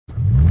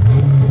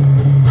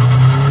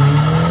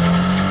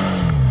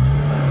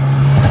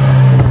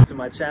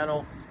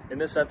channel. In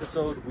this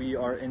episode, we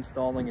are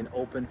installing an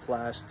open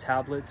flash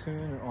tablet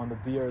tune on the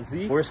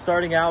BRZ. We're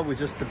starting out with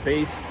just the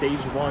base stage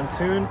 1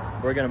 tune.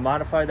 We're gonna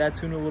modify that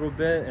tune a little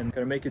bit and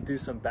gonna make it do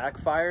some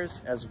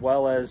backfires, as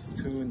well as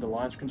tune the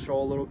launch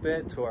control a little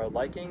bit to our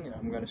liking.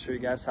 I'm gonna show you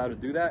guys how to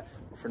do that.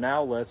 But for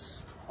now,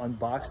 let's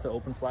unbox the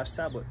open flash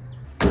tablet.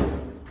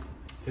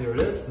 Here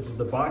it is. This is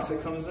the box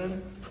it comes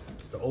in.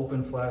 It's the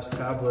open flash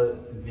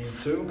tablet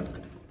V2.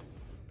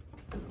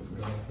 I'm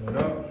gonna open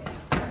it up.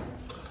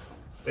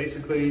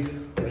 Basically,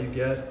 what you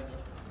get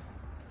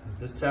is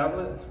this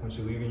tablet, which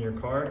you leave in your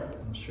car.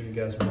 I'll show you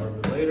guys more of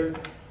it later.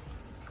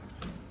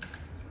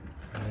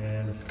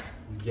 And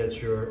you get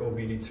your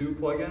OBD2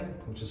 plug-in,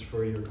 which is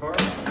for your car.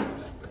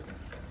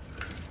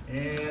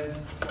 And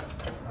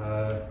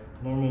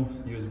normal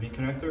USB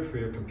connector for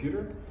your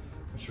computer,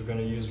 which we're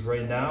gonna use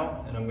right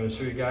now. And I'm gonna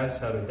show you guys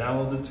how to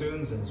download the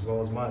tunes as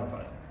well as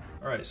modify them.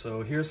 All right,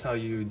 so here's how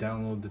you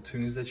download the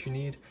tunes that you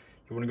need.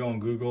 You wanna go on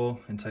Google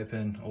and type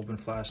in open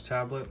flash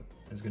tablet.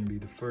 It's gonna be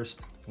the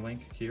first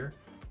link here.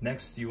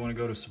 Next, you wanna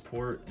go to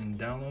support and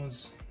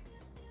downloads.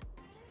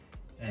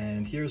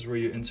 And here's where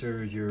you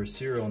enter your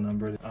serial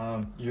number.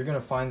 You're gonna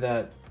find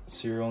that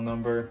serial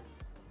number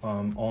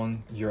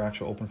on your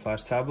actual open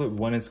flash tablet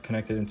when it's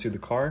connected into the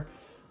car.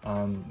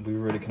 We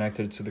already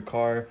connected it to the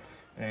car,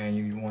 and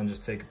you wanna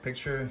just take a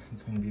picture.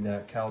 It's gonna be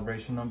that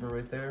calibration number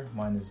right there.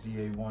 Mine is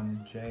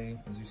ZA1J,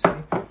 as you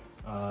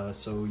see.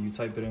 So you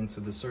type it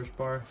into the search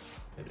bar,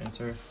 hit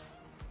enter.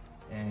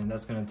 And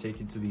that's gonna take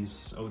you to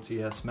these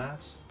OTS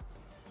maps,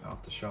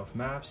 off-the-shelf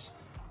maps.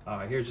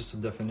 Here's just a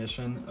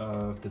definition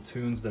of the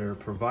tunes that are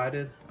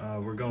provided.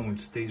 We're going with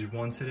stage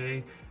 1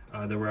 today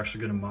that we're actually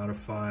gonna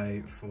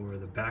modify for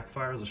the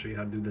backfires. I'll show you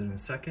how to do that in a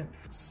second.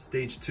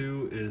 Stage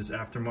 2 is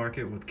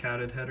aftermarket with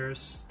catted headers.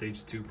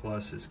 Stage 2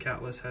 plus is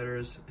catless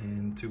headers,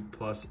 and 2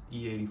 plus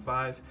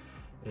E85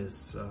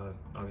 is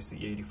obviously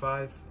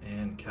E85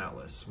 and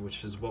catless,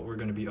 which is what we're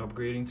gonna be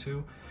upgrading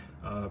to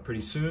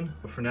pretty soon.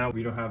 But for now,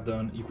 we don't have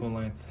the equal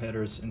length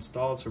headers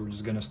installed, so we're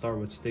just gonna start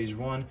with stage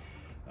 1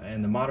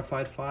 and the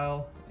modified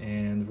file,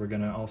 and we're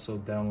gonna also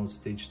download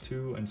stage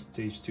 2 and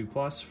stage 2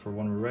 plus for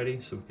when we're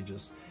ready, so we can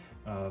just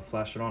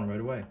flash it on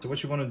right away. So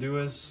what you wanna do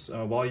is,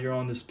 while you're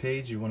on this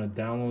page, you wanna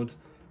download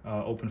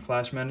Open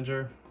Flash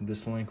Manager.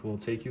 This link will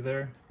take you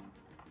there.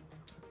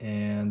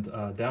 And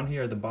down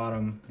here at the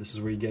bottom, this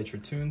is where you get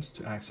your tunes.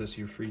 To access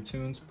your free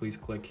tunes, please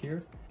click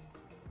here.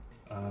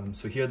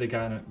 So here they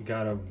got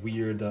a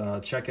weird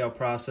checkout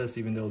process.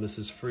 Even though this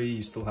is free,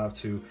 you still have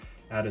to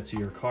add it to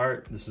your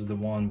cart. This is the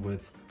one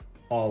with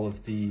all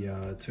of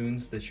the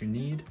tunes that you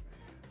need.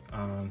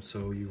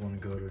 So you want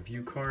to go to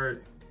view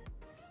cart,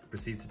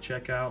 proceed to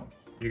checkout.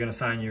 You're gonna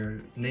sign your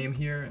name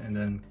here and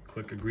then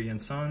click agree and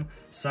sign,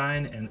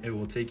 and it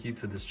will take you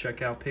to this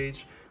checkout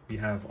page. We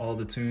have all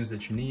the tunes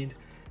that you need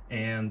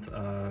and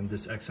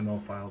this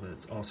XML file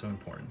that's also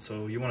important.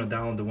 So you want to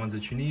download the ones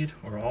that you need,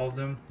 or all of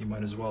them. You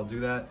might as well do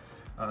that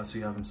so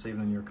you have them saved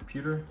on your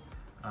computer.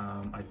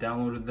 I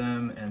downloaded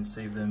them and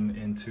saved them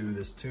into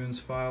this tunes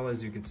file,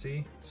 as you can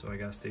see. So I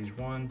got stage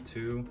 1,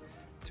 2,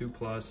 2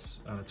 plus,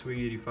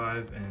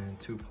 285, and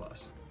 2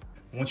 plus.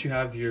 Once you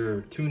have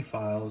your tune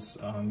files,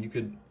 you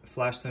could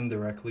flash them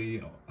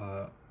directly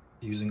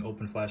using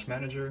Open Flash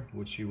Manager,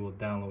 which you will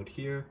download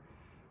here.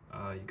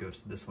 You go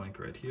to this link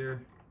right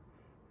here.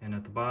 And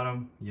at the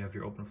bottom, you have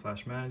your Open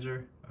Flash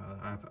Manager.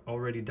 I've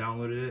already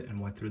downloaded it and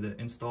went through the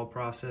install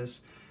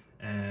process.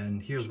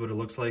 And here's what it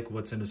looks like,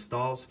 what's in the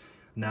installs.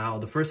 Now,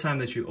 the first time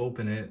that you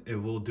open it, it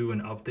will do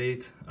an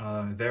update.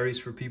 It varies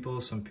for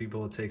people. Some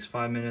people it takes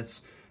 5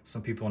 minutes,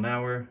 some people an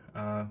hour.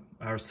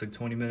 Ours took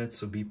 20 minutes,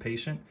 so be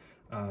patient.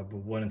 But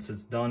once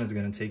it's done, it's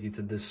gonna take you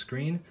to this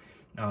screen,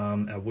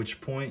 at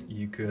which point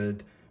you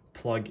could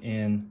plug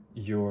in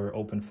your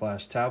Open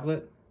Flash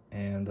tablet,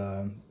 and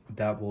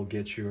that will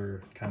get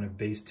your kind of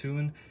base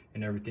tune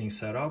and everything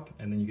set up,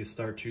 and then you can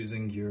start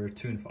choosing your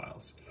tune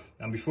files.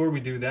 Now, before we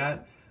do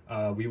that,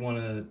 we want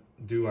to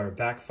do our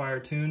backfire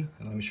tune,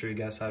 and let me show you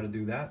guys how to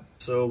do that.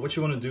 So what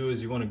you want to do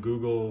is you want to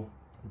Google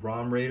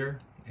ROM Raider,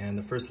 and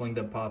the first link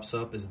that pops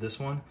up is this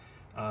one.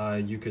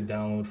 You could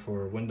download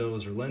for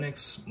Windows or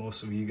Linux.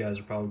 Most of you guys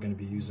are probably going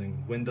to be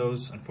using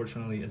Windows.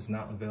 Unfortunately, it's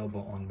not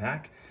available on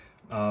Mac.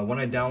 When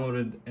I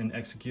downloaded an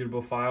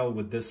executable file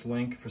with this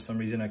link, for some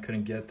reason I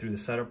couldn't get through the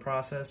setup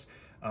process.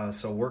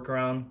 So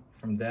workaround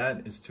from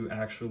that is to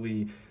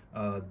actually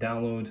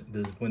download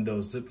this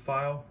Windows zip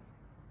file.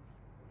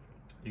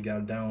 You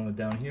got to download it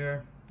down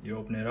here. You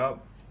open it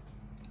up,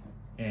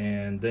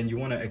 and then you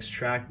want to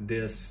extract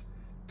this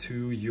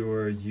to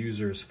your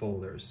users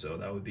folders. So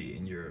that would be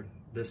in your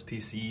this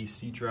PC,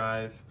 C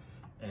drive,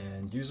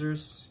 and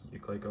users. You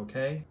click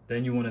OK.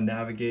 Then you want to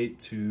navigate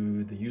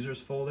to the users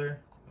folder.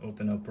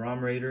 Open up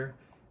ROM Raider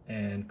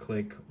and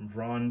click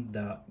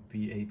run.bat,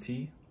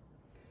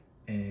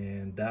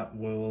 and that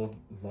will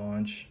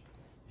launch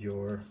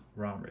your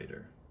ROM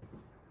Raider.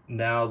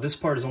 Now, this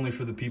part is only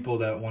for the people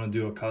that want to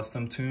do a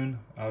custom tune.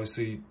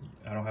 Obviously,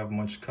 I don't have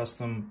much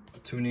custom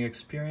tuning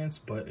experience,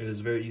 but it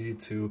is very easy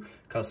to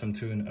custom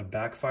tune a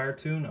backfire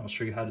tune. I'll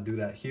show you how to do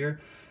that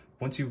here.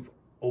 Once you've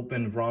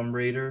open ROM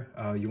raider,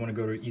 you want to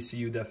go to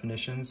ECU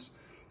definitions.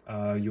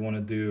 You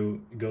want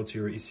to go to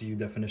your ECU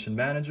definition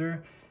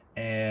manager,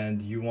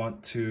 and you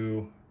want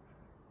to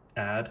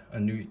add a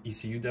new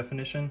ECU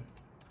definition.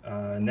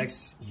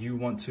 Next, you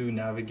want to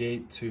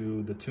navigate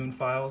to the tune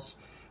files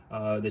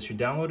that you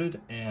downloaded,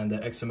 and the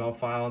XML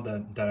file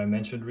that I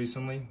mentioned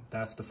recently.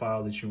 That's the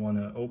file that you want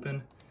to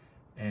open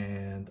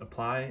and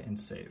apply and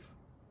save.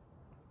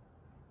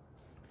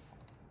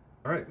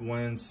 All right,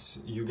 once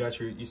you got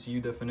your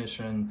ECU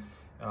definition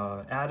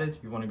added,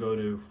 you want to go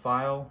to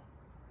File,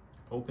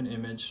 Open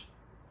Image,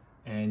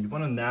 and you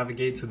want to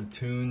navigate to the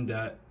tune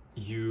that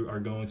you are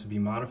going to be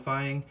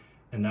modifying.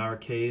 In our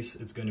case,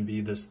 it's going to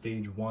be the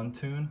Stage 1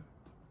 tune.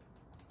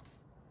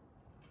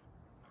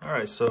 All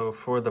right, so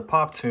for the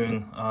pop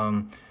tune,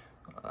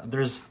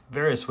 there's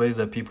various ways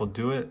that people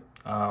do it.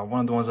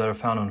 One of the ones that I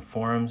found on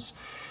forums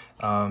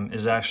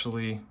is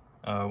actually,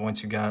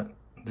 once you got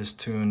this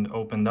tune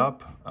opened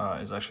up,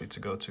 is actually to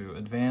go to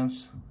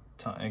Advanced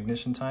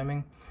Ignition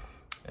Timing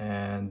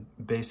and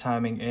Bass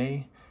Timing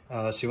A.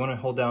 So you want to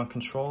hold down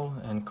Control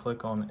and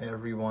click on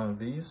every one of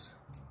these.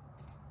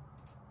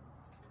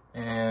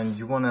 And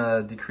you want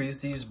to decrease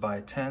these by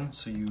 10,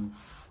 so you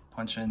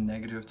punch in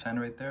 -10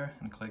 right there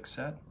and click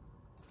Set.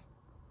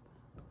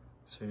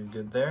 So you're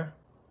good there.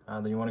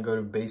 Then you want to go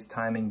to Bass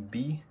Timing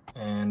B,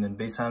 and in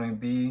Bass Timing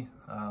B,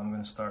 I'm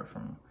going to start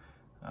from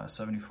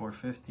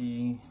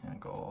 7450 and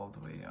go all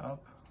the way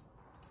up.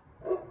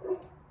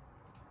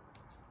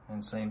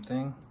 And same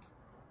thing,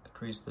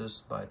 decrease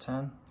this by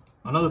 10.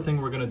 Another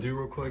thing we're going to do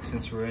real quick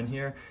since we're in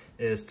here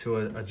is to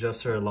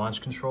adjust our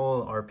launch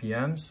control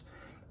RPMs.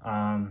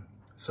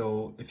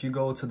 So if you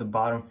go to the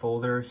bottom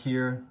folder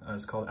here,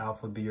 it's called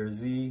Alpha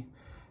BRZ,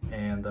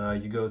 and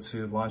you go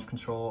to launch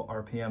control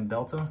RPM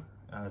delta.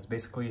 It's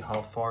basically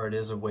how far it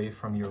is away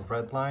from your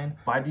red line.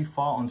 By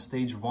default on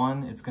stage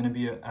 1, it's going to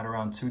be at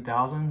around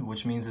 2000,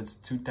 which means it's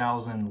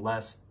 2000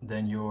 less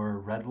than your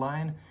red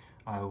line,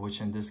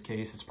 which in this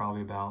case it's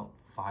probably about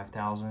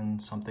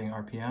 5000 something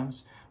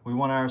RPMs. We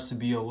want ours to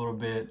be a little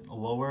bit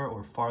lower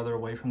or farther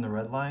away from the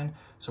red line,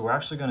 so we're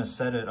actually going to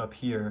set it up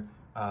here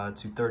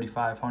to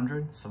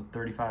 3500, so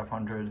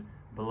 3500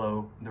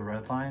 below the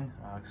red line,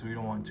 because we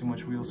don't want too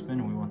much wheel spin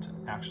and we want it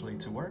actually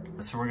to work.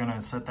 So we're going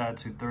to set that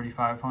to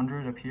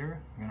 3500 up here.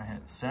 You're going to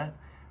hit set.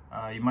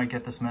 You might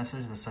get this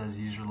message that says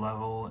user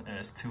level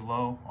is too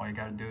low. All you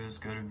got to do is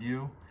go to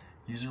view,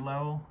 user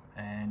level,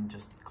 and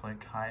just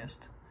click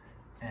highest,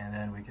 and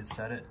then we could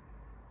set it.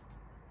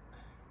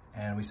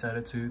 And we set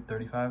it to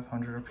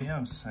 3500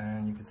 RPMs,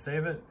 and you can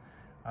save it.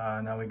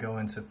 Now we go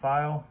into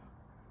file,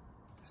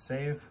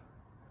 save,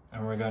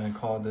 and we're going to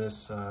call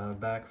this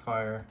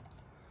BACKFIRE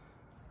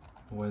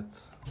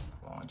with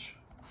launch,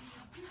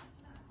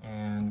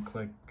 and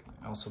click,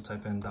 also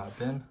type in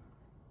 .bin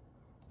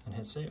and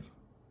hit save.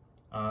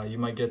 You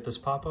might get this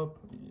pop-up.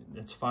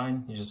 It's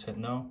fine, you just hit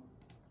no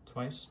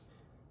twice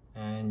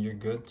and you're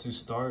good to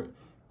start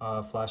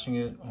flashing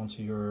it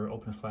onto your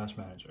Open Flash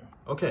Manager.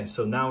 Okay,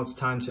 so now it's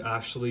time to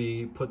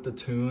actually put the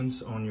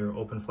tunes on your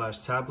Open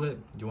Flash tablet.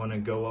 You want to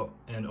go up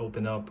and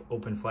open up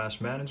Open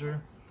Flash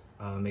Manager.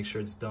 Make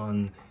sure it's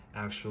done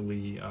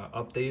actually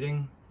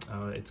updating.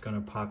 It's going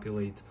to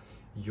populate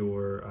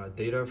your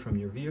data from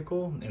your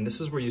vehicle, and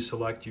this is where you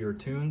select your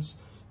tunes.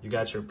 You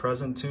got your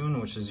present tune,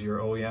 which is your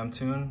OEM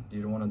tune.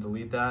 You don't want to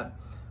delete that.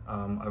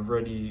 I've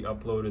already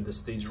uploaded the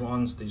stage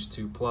 1, stage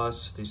 2 plus,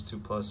 stage 2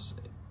 plus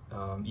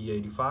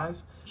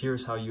E85.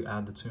 Here's how you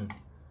add the tune.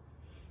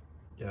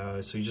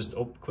 So you just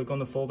click on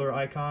the folder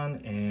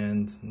icon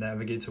and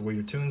navigate to where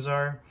your tunes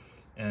are,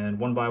 and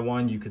one by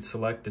one you could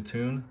select the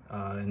tune.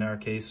 In our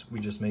case, we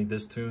just made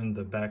this tune,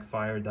 the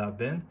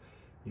BACKFIRE.bin.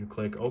 You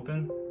click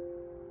open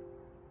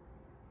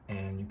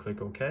and you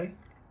click OK.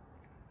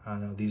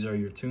 Now these are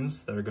your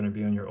tunes that are going to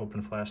be on your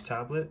Open Flash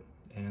tablet,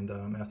 and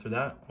after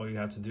that all you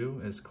have to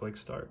do is click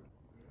start.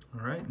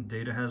 All right,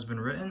 data has been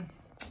written.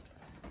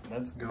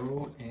 Let's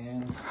go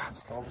and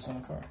install this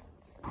on the car.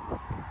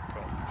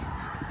 Go.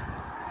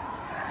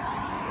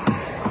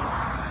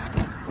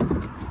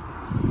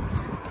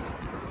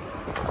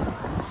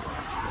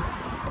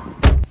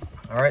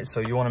 All right, so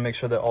you want to make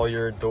sure that all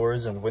your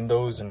doors and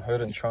windows and hood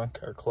and trunk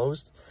are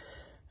closed.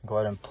 Go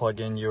ahead and plug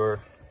in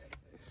your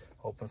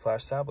Open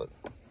Flash tablet.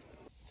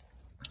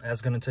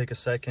 That's going to take a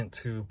second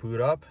to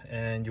boot up,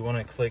 and you want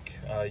to click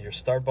your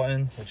start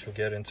button, which will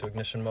get into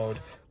ignition mode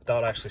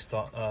without actually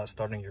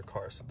starting your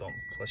car, so don't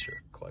press your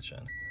clutch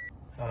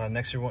in.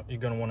 Next, you're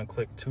going to want to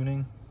click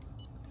tuning,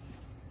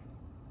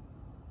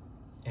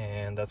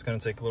 and that's going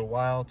to take a little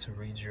while to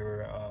read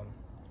your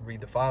read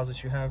the files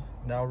that you have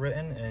now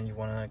written, and you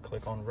want to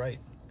click on write.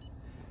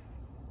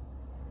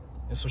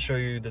 This will show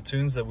you the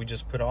tunes that we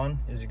just put on.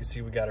 As you can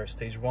see, we got our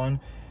stage 1,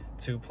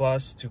 2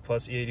 plus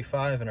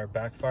E85, and our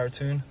BACKFIRE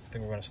tune. I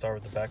think we're going to start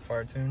with the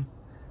BACKFIRE tune.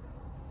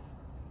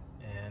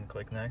 And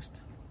click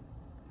next.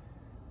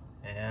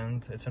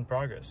 And it's in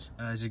progress.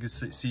 As you can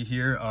see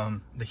here,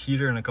 the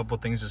heater and a couple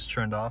of things just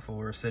turned off while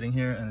we were sitting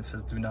here, and it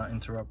says do not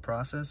interrupt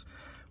process.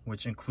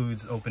 which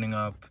includes opening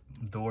up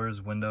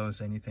doors,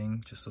 windows,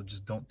 anything.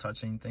 Just don't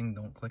touch anything,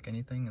 don't click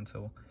anything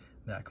until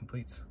that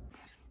completes.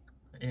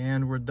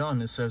 And we're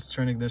done. It says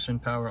turn ignition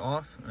power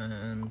off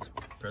and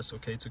press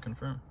OK to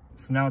confirm.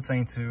 So now it's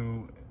saying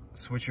to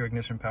switch your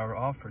ignition power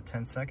off for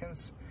 10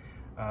 seconds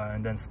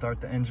and then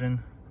start the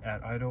engine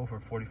at idle for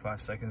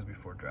 45 seconds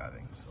before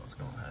driving. So let's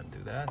go ahead and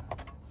do that.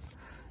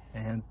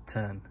 And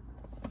 10.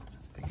 I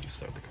think you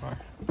start the car.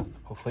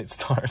 Hopefully it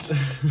starts.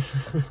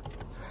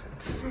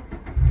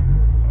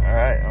 All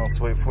right, let's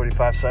wait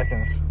 45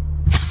 seconds.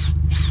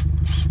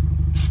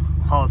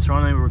 While it's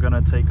running, we're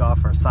gonna take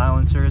off our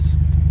silencers.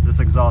 This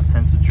exhaust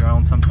tends to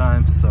drone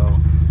sometimes, so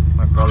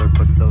my brother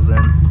puts those in.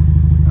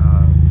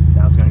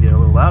 Now it's gonna get a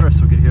little louder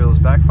so we can hear those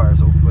backfires,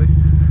 hopefully.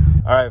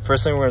 All right,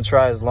 first thing we're gonna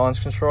try is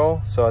launch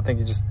control. So I think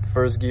you just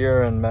first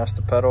gear and mash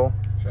the pedal.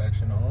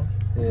 Traction off.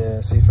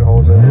 Yeah, see if it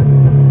holds it.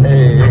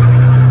 Hey.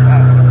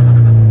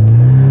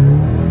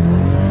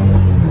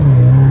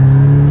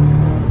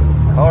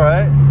 All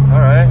right.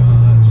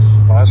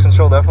 Launch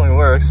control definitely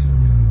works.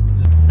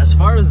 As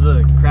far as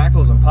the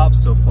crackles and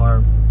pops so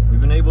far,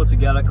 we've been able to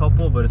get a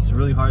couple, but it's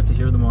really hard to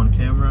hear them on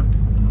camera.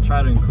 I'll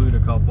try to include a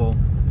couple,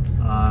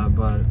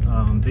 but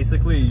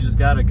basically you just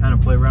gotta kind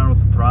of play around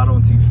with the throttle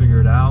until you figure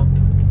it out.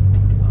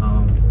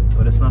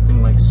 But it's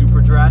nothing like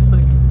super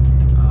drastic.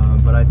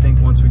 But I think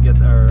once we get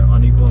our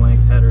unequal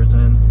length headers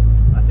in,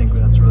 I think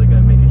that's really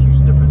gonna make a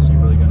huge difference. You're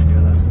really gonna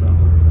hear that stuff.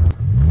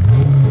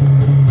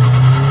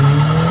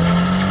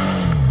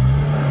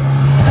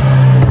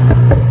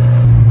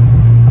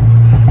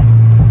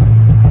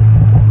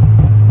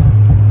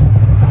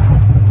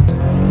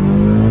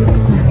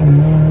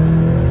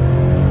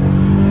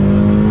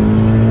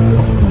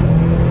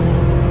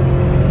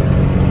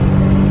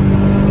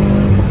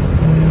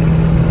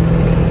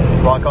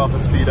 Block off the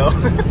speedo.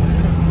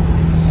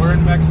 We're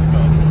in Mexico.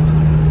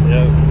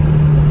 Yep.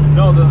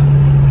 No,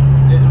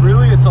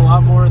 it's a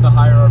lot more in the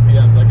higher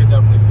RPMs. I can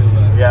definitely feel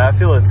that. Yeah, I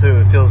feel it too.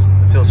 It feels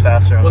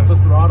faster. With the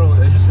throttle,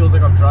 it just feels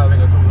like I'm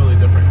driving a completely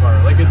different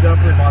car. Like, it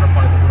definitely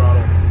modified the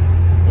throttle.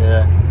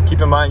 Yeah.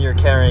 Keep in mind you're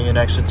carrying an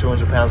extra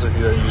 200 pounds with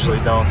you that you usually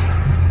don't.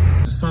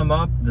 To sum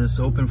up, this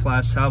open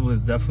flash tablet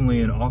is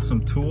definitely an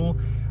awesome tool.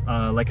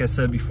 Like I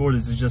said before,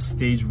 this is just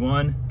stage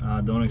one.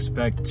 Don't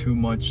expect too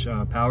much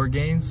power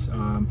gains.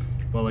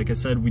 But like I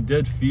said, we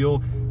did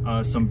feel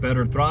some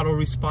better throttle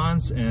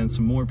response and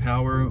some more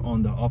power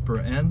on the upper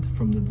end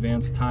from the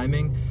advanced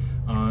timing.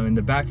 And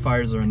the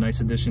backfires are a nice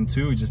addition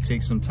too. It just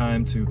takes some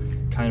time to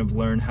kind of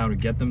learn how to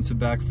get them to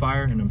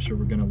backfire, and I'm sure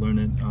we're gonna learn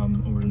it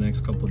over the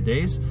next couple of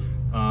days.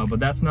 But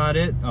that's not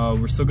it.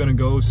 We're still gonna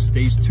go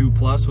stage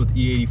 2+ with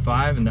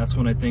E85, and that's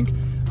when I think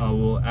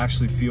we'll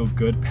actually feel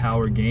good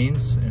power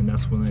gains, and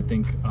that's when I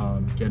think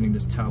getting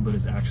this tablet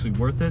is actually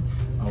worth it.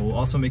 We'll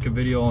also make a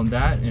video on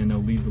that, and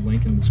I'll leave the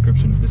link in the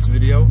description of this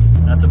video.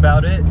 That's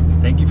about it.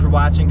 Thank you for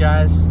watching,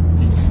 guys.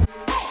 Peace.